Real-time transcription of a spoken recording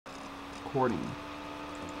recording.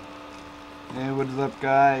 Hey, what's up,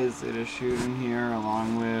 guys? It is Shooting here,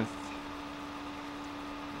 along with...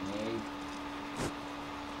 Hey.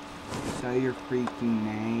 Say your freaking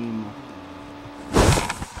name.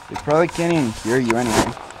 They probably can't even hear you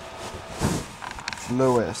anyway. It's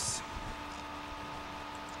Lewis.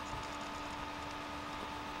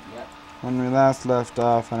 Yep. When we last left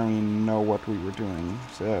off, I don't even know what we were doing.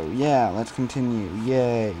 So, yeah, let's continue.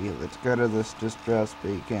 Yay. Let's go to this distress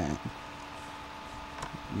beacon.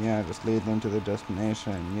 Yeah, just lead them to their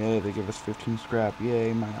destination. Yay, they give us 15 scrap.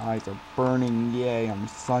 Yay, my eyes are burning. Yay, I'm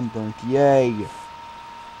sunburnt. Yay.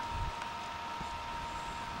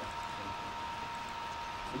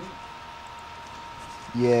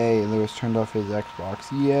 Yay, Lewis turned off his Xbox.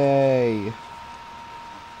 Yay.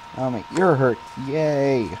 Oh, my ear hurts.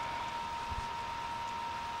 Yay.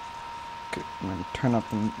 Okay, I'm going to turn up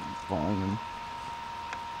the volume.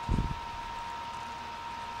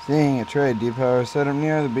 Seeing a trade depot set up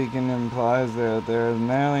near the beacon implies that there is an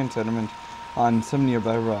alien settlement on some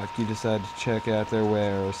nearby rock. You decide to check out their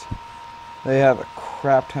wares. They have a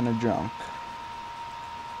crap ton of junk.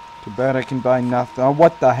 Too bad I can buy nothing. Oh,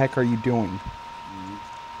 what the heck are you doing?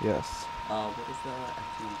 Yes. What is the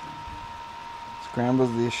FTL?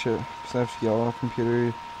 Scrambles the ship's FTL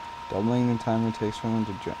computer, doubling the time it takes for them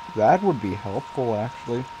to jump. That would be helpful,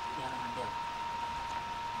 actually.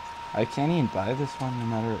 I can't even buy this one, no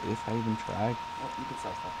matter if I even tried. Well, you can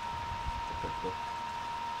sell stuff.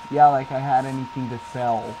 Yeah, like I had anything to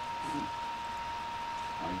sell.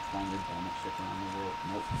 Are you flying your donut ship around the world?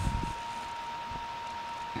 Nope.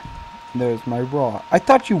 There's my raw. I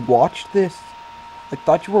thought you watched this. I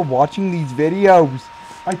thought you were watching these videos.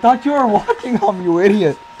 I thought you were watching them, you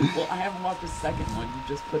idiot. Well, I haven't watched the second one. You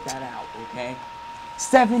just put that out, okay?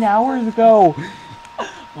 7 hours ago.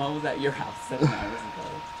 Well, I was at your house 7 hours ago.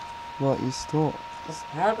 Well, you still Just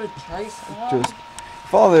have a chase. just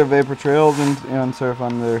follow their vapor trails and surf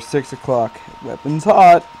on their 6 o'clock. Weapons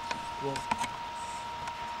hot.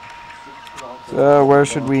 So where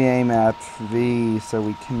should we aim at? V, so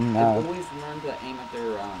we can. I've always learned to aim at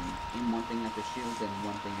their aim one thing at their shields and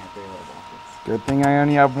one thing at their rockets. Good thing I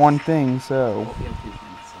only have one thing. So Well, you have 2 things,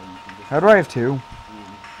 so you can just. how do I have two? I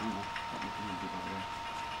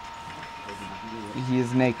don't know. He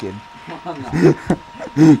is naked. I'm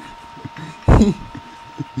not.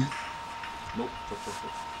 Nope.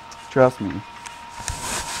 Trust me.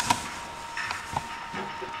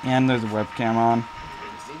 And there's a webcam on. You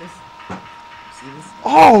see this? See this?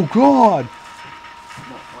 Oh God!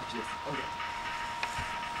 No, watch this. Okay.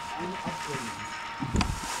 I'm upgrading.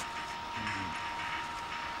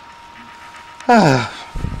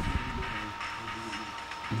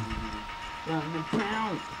 Run the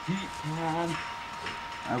ground, heat pad.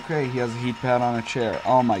 Okay, he has a heat pad on a chair.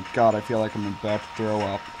 Oh my God, I feel like I'm about to throw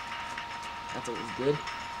up. That's always good.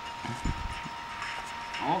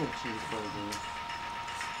 All the cheeseburgers.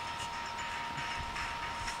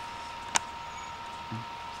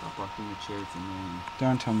 Stop rocking the chair, it's annoying.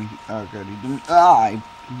 Don't tell me. Oh good, he didn't. Ah,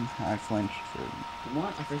 I flinched for. You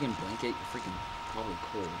want a freaking blanket? You're freaking probably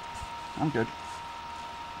cold. I'm good.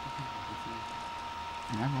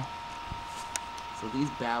 Yeah, well. So these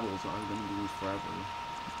battles are going to be forever.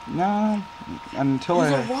 No, until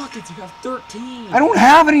These I. are rockets. You have 13. I don't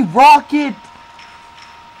have any rocket.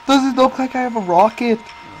 Does it look like I have a rocket?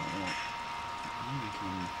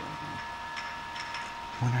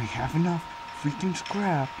 When I have enough freaking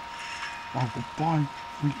scrap, I will buy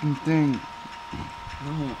freaking thing.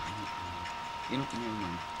 No, you don't never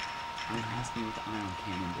mind. I'm asking what the ion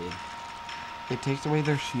cannon did. It takes away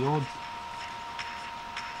their shields.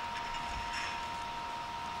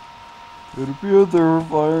 It appears they're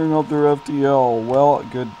firing up their FTL. Well,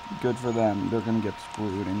 good for them. They're gonna get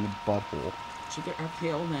screwed in the butthole. Shoot their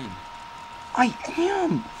FTL then. I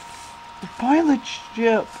am! The pilot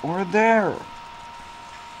ship! We're there!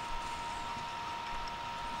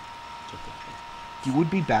 You would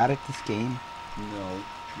be bad at this game? No,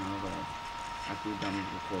 not at all. After we're done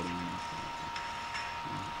recording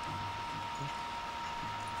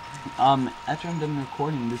After I'm done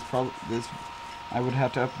recording this, I would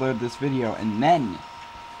have to upload this video, and then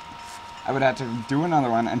I would have to do another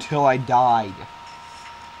one until I died.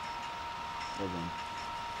 Or then.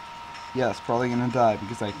 Yes, probably gonna die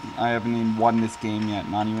because I haven't even won this game yet.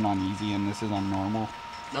 Not even on easy, and this is on normal.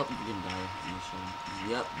 Nope, you're gonna die initially.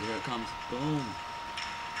 Yep, there it comes. Boom.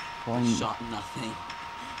 Probably Shot nothing.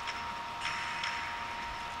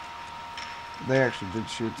 they actually did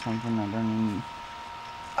shoot something. I don't even.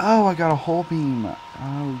 Oh, I got a hull beam.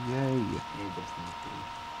 Oh, yay! Yeah, that's not good.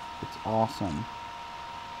 It's awesome.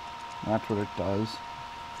 That's what it does.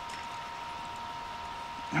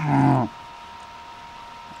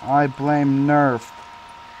 I blame Nerf.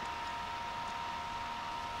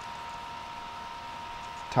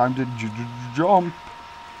 Time to jump.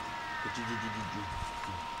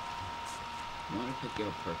 I want to pick you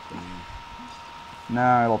up perk for me.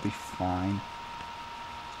 Nah, it'll be fine.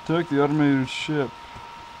 Take the automated ship.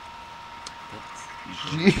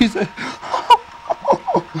 Jesus!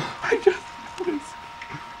 I just noticed.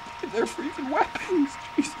 They're freaking weapons.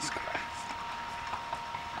 Jesus Christ.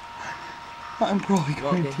 I'm probably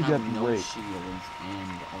going to get no raped. shields,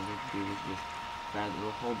 and all they do is just grab the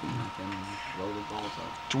little hole beam at them and blow the balls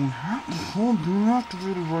up. Don't have the whole beam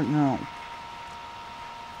activated right now.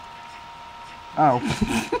 Oh.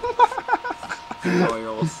 Oh,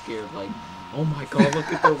 you're all scared, like, oh my god,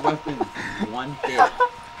 look at their weapons. One hit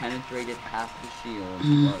penetrated half the shield,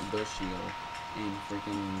 the shield, and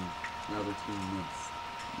freaking another 2 missed.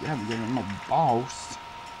 Yeah, I'm getting my boss.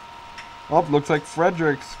 Oh, looks like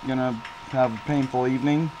Frederick's gonna have a painful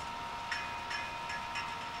evening.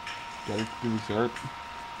 Gotta do dessert.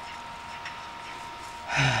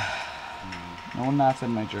 No one laughs at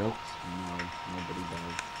my jokes. No, nobody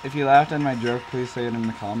does. If you laughed at my joke, please say it in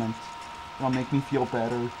the comments. It'll make me feel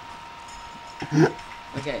better.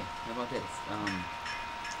 Okay, how about this?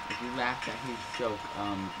 If you laughed at his joke,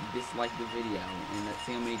 dislike the video, and let's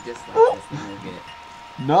see how many dislikes this thing will get.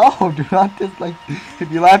 No, do not dislike.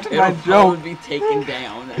 If you laughed at my joke, it'll be taken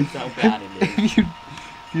down. That's how bad it is.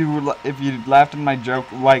 if you laughed at my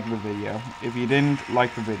joke, like the video. If you didn't,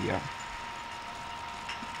 like the video.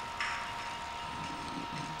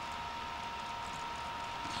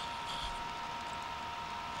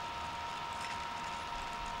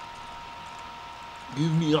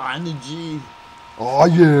 Give me energy. Oh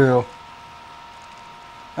yeah.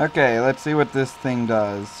 Okay, let's see what this thing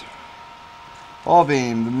does. Hull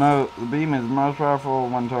beam. The beam is most powerful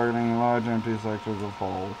when targeting large empty sectors of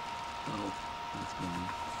hull. Oh, that's good.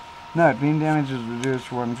 Note, beam damage is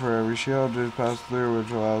reduced 1 for every shield just passed through, which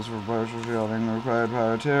allows for partial shielding. Required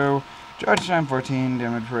power 2. Charge time 14,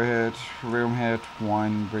 damage per hit. Room hit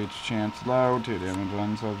 1, breach chance low, 2 damage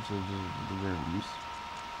on substitute rooms.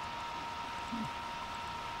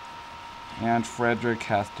 And Frederick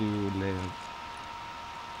has to live.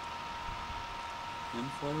 And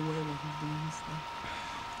fly away while he's doing this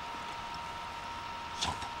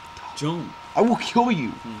stuff. Jump! I will kill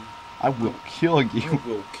you! I will kill you. I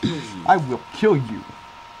will kill you. I will kill you.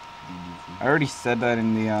 I already said that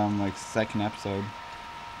in the like second episode.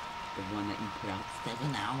 The one that you put out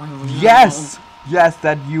 7 hours ago. Yes! Yes,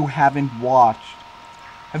 that you haven't watched.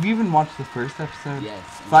 Have you even watched the first episode? Yes.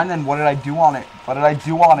 Fine then, what did I do on it? What did I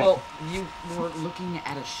do on it? Well, you were looking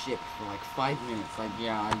at a ship for like 5 minutes. Like,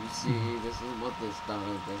 yeah, you see, this is what this does.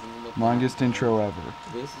 This is what Longest that intro does. ever.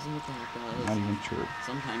 This is what that does. Not even true.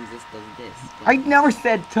 Sometimes this does this. I never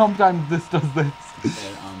said sometimes this does this.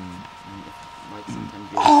 Said, like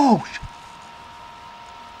sometimes you... Oh!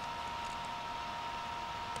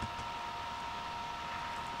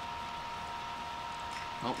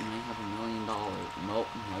 Oh, now you have $1 million. Nope,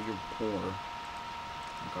 now you're poor.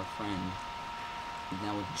 Like our friend. He's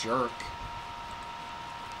now a jerk.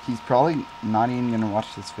 He's probably not even gonna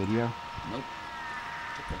watch this video. Nope.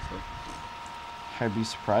 Okay, I'd be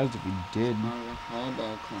surprised if he did.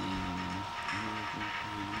 Hobo clan.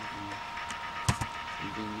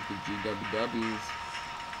 Something with the GWWs.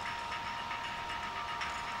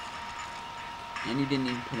 And you didn't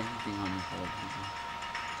even put anything on your hull.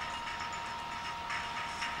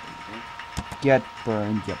 Get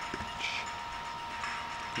burned, you bitch.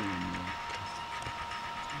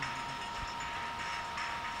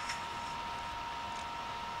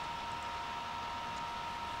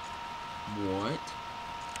 What?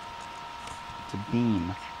 It's a beam.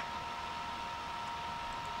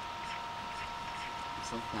 I'm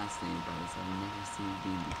so fascinated by this. I've never seen a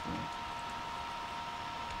beam before.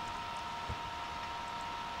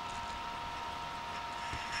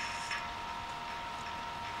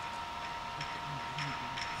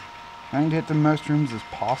 Trying to hit the most rooms as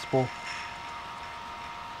possible.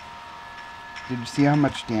 Did you see how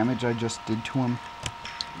much damage I just did to him?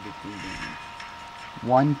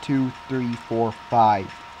 1, 2, 3, 4,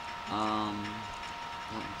 5. That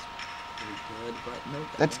was pretty good, but no.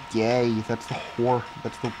 That's gay. That's the whore.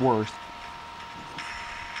 That's the worst.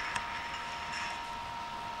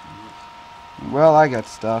 Well, I got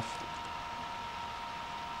stuff.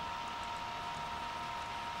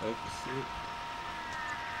 Exit.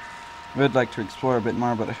 I'd like to explore a bit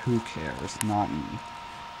more, but who cares? Not me.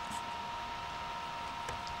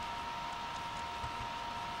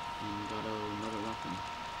 And got another weapon.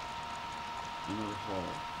 Another hull.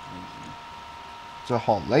 It's a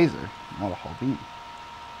hull laser, not a hull beam.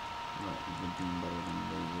 Right, is the beam better than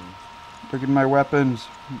laser? Look at my weapons.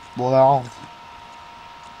 Well,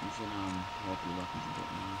 You should pull up your weapons a bit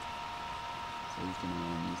more, so you can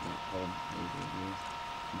use that whole laser of yours.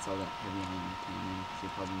 And sell that heavy iron cannon, because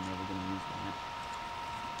you're probably never gonna use that.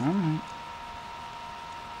 alright.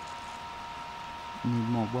 Need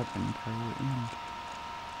more weapon power in.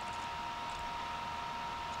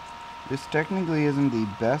 This technically isn't the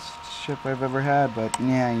best ship I've ever had, but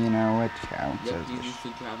yeah, you know, it counts Yep, as you a used to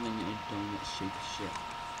traveling in a donut-shaped ship.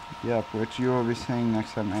 Yep, which you will be seeing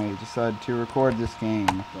next time I decide to record this game.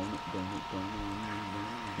 Donut.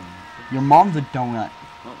 Your mom's a donut.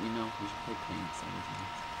 Well, you know, we should play Planet Siders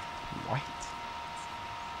next. What?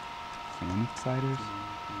 Planet Siders?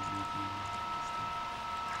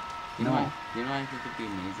 You No. know, you know what I think would be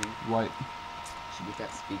amazing? What? You should get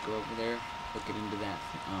that speaker over there, hook it into that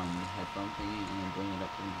headphone thingy, and then bring it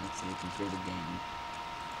up to the mic so we can hear the game.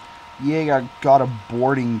 Yeah, I got a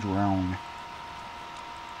boarding drone.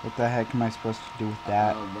 What the heck am I supposed to do with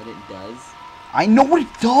that? What it does? I know what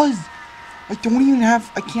it does! I don't even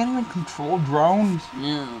have... I can't even control drones.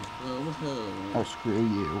 No. Oh, screw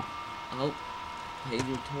you. Oh, pay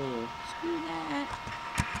your toll. Screw that.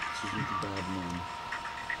 She's a bad one.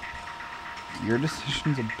 Your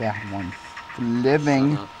decision's a bad one. For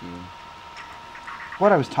living. Shut up, you.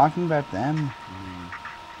 What, I was talking about them?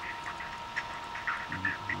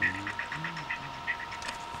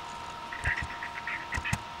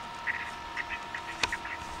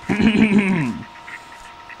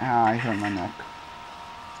 Ah, I hurt my neck.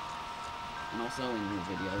 And also in your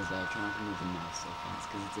videos, try not to move the mouse so fast,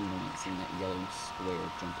 because it's annoying seeing that yellow square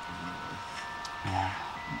jump anywhere.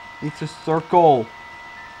 It's a circle.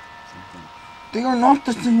 Something. They are not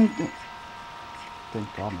the same thing.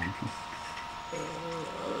 Thank God, man.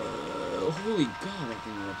 Holy God, that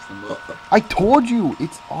thing rips them up. I told you,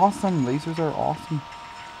 it's awesome. Lasers are awesome.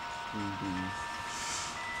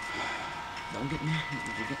 Don't get mad.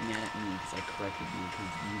 You get mad at me because I corrected you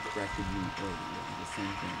because you corrected me earlier. The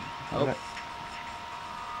same thing. Oh.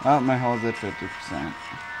 Oh, my hull's at 50%.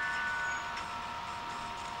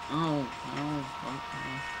 Oh,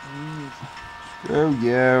 Screw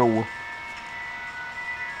you.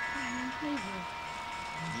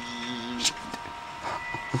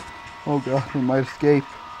 Oh God, we might escape.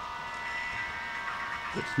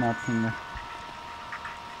 It's not from the...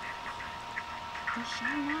 Shall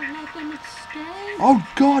I let them escape? Oh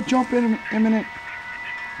God, jump in imminent.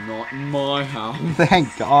 Not in my house.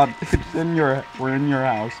 Thank God. It's in your... We're in your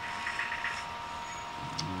house.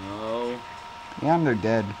 No. Yeah, they're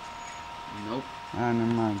dead. Nope. Ah,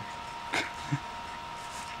 never mind.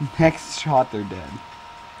 Next shot, they're dead.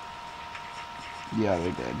 Yeah,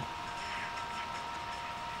 they're dead.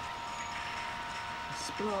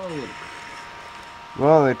 Explode.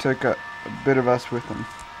 Well, they took a bit of us with them.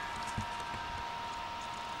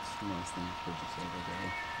 It's the most thing I could just say every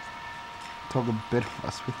day. Took a bit of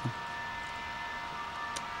us with them.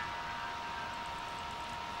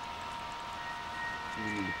 You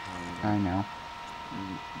need to power I know.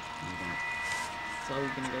 So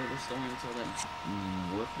we're gonna go to the store and sell that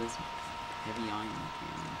worthless heavy iron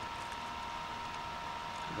cannon.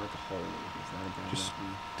 Like a hole. Is that a bad weapon?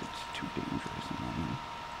 It's too dangerous.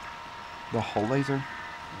 The hull laser? Yeah.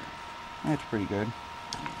 That's pretty good.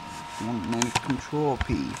 One minute control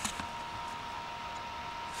P.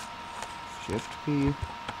 Shift P.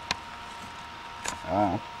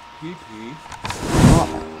 Oh. PP. Oh.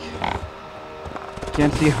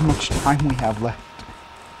 Can't see how much time we have left.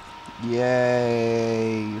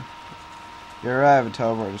 Yay. You arrive at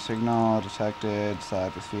teleporter signal detected.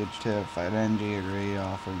 Side with fugitive. Fight NG. Agree.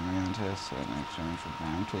 Offering Mantis in exchange for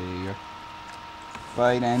bounty.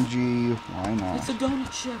 Fight NG. Why not? It's a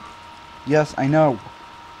donut ship. Yes, I know.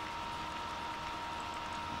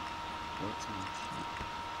 What's my ship?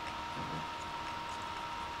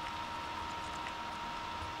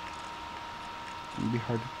 It'd be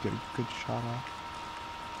hard to get a good shot off.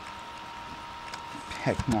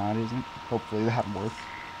 Heck no, it isn't. Hopefully that works.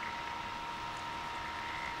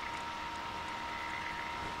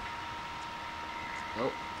 Oh,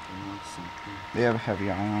 I want something. They have a heavy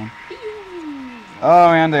ion. Oh,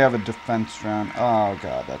 and they have a defense drone. Oh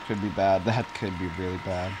god, that could be bad. That could be really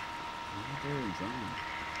bad.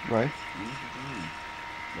 Right?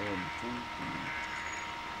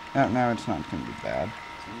 Oh, no, it's not going to be bad.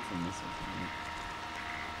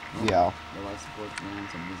 Yeah. The life support man,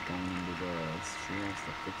 somebody's going into the streets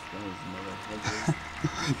to fix those metal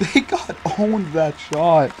hedges. They got owned that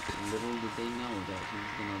shot. Little did they know that he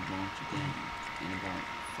was going to launch again in about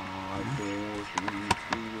 5, 4, 3,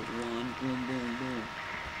 2, 1, boom, boom, boom.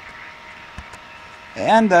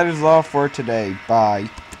 And that is all for today. Bye.